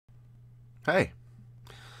Hey.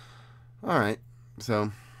 Alright.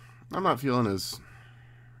 So, I'm not feeling as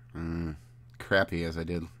crappy as I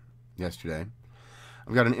did yesterday.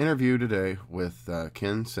 I've got an interview today with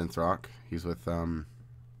Ken Synthrock. He's with,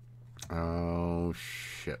 oh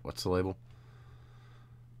shit, what's the label?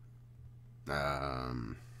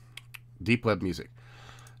 Deep Web Music.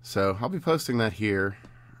 So, I'll be posting that here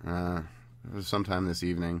sometime this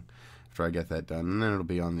evening after I get that done. And then it'll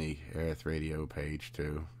be on the Aerith Radio page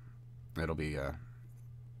too. It'll be,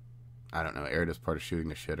 I don't know, aired as part of Shooting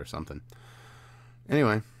the Shit or something.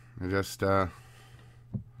 Anyway, just nothing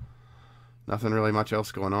really much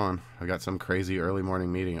else going on. I got some crazy early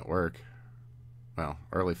morning meeting at work. Well,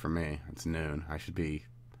 early for me. It's noon. I should be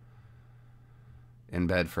in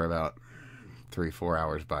bed for about 3-4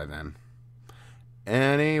 hours by then.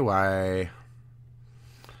 Anyway,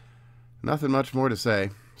 nothing much more to say.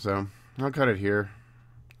 So I'll cut it here.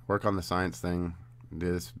 Work on the science thing.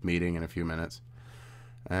 Do this meeting in a few minutes.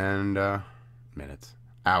 And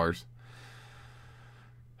hours.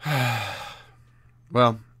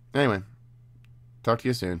 Well, anyway, talk to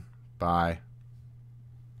you soon. Bye.